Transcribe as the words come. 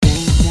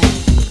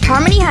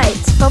Harmony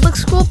Heights Public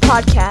School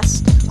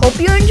Podcast. Hope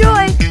you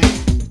enjoy.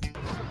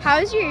 How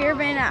has your year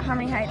been at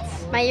Harmony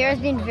Heights? My year has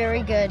been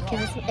very good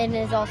because it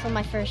is also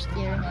my first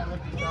year.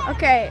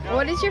 Okay,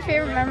 what is your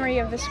favorite memory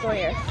of the school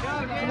year?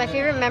 My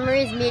favorite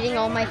memory is meeting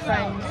all my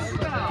friends.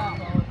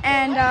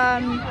 And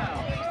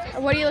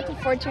what are you looking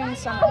forward to in the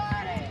summer?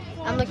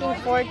 I'm looking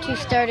forward to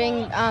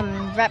starting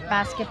rep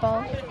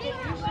basketball.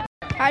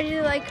 How did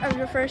you like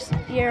your first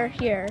year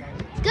here?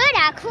 Good,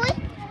 actually.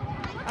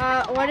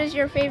 What is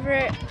your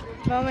favorite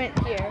moment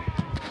here?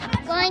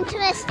 Going to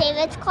Miss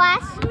David's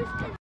class.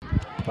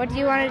 What do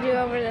you want to do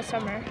over the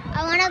summer?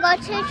 I want to go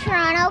to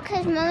Toronto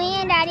because Mommy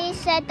and Daddy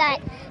said that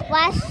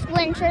last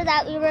winter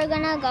that we were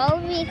going to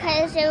go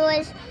because it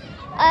was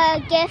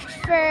a gift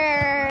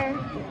for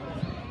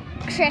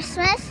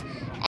Christmas.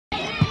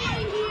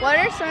 What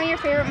are some of your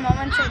favorite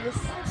moments of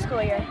this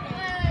school year?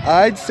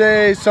 I'd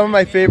say some of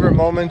my favorite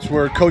moments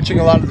were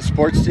coaching a lot of the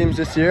sports teams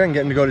this year and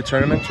getting to go to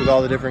tournaments with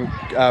all the different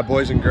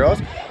boys and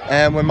girls.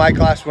 And when my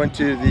class went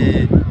to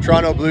the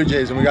Toronto Blue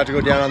Jays and we got to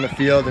go down on the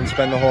field and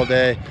spend the whole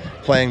day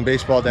playing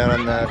baseball down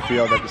on the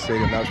field at the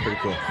stadium. That was pretty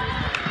cool.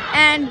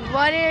 And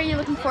what are you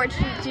looking forward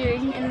to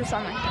doing in the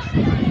summer?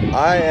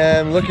 I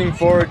am looking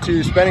forward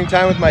to spending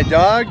time with my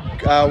dog,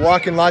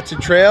 walking lots of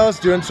trails,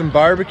 doing some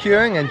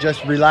barbecuing, and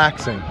just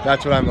relaxing.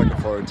 That's what I'm looking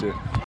forward to.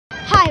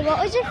 Hi, what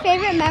was your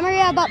favorite memory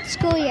about the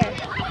school year?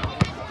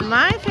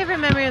 My favorite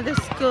memory of the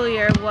school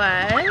year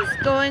was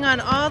going on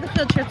all the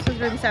field trips with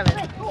Room 7.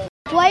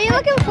 What are you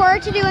looking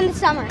forward to doing in the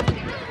summer?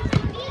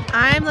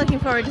 I'm looking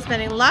forward to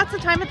spending lots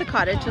of time at the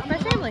cottage with my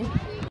family.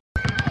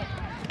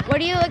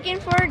 What are you looking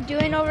forward to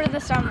doing over the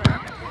summer?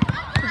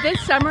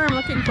 This summer I'm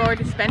looking forward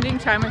to spending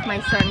time with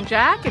my son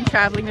Jack and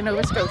traveling to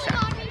Nova Scotia.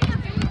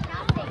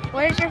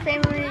 What is your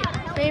favorite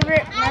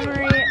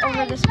memory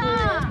over the school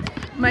year?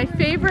 My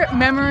favorite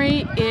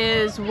memory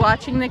is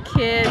watching the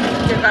kids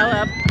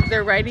develop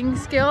their writing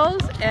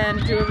skills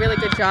and do a really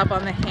good job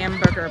on the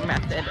hamburger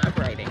method of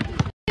writing.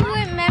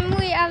 Favorite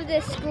memory of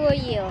the school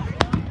year?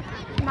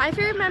 My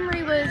favorite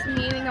memory was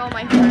meeting all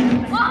my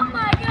friends. Oh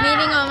my God!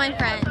 Meeting all my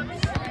friends.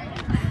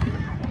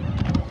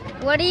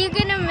 What are you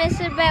gonna miss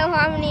about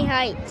Harmony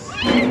Heights?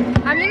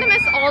 I'm gonna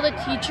miss all the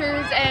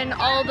teachers and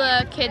all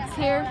the kids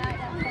here.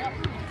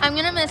 I'm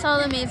gonna miss all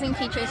the amazing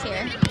teachers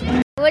here.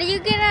 What are you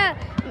gonna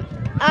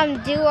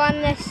do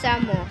on this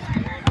summer?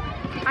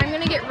 I'm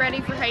gonna get ready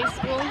for high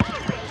school.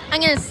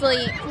 I'm gonna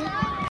sleep.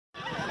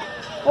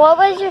 What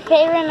was your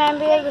favorite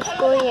memory of the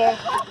school year?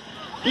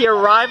 The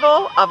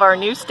arrival of our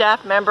new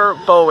staff member,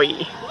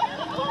 Bowie.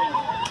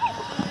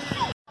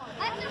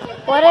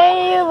 What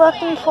are you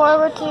looking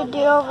forward to do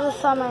over the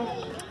summer?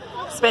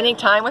 Spending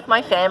time with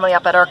my family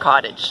up at our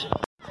cottage.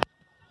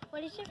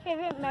 What is your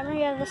favorite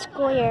memory of the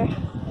school year?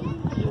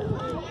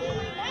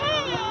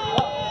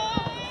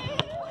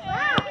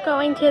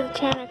 Going to the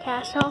Tanner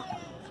Castle.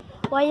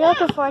 What are you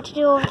looking forward to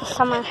do over the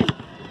summer?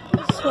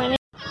 Swimming.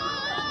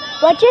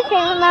 What's your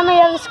favorite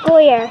memory of the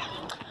school year?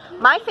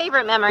 My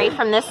favorite memory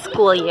from this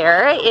school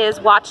year is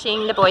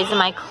watching the boys in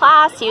my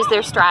class use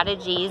their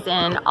strategies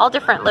in all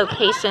different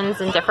locations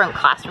and different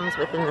classrooms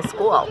within the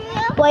school.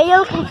 What are you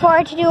looking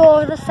forward to do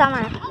over the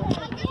summer?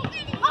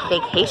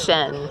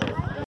 Vacation.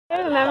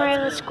 Favorite memory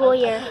of the school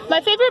year?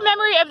 My favorite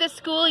memory of the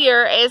school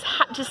year is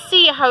to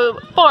see how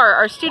far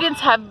our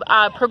students have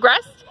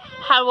progressed,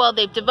 how well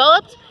they've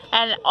developed,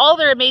 and all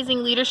their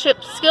amazing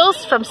leadership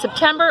skills from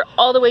September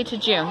all the way to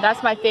June.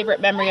 That's my favorite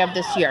memory of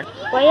this year.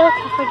 What are you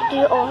looking forward to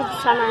do over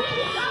the summer?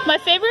 My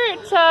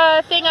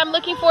favorite thing I'm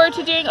looking forward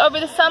to doing over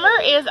the summer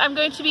is I'm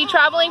going to be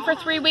traveling for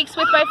 3 weeks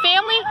with my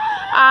family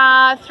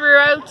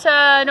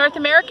throughout North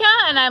America,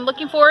 and I'm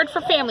looking forward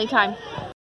for family time.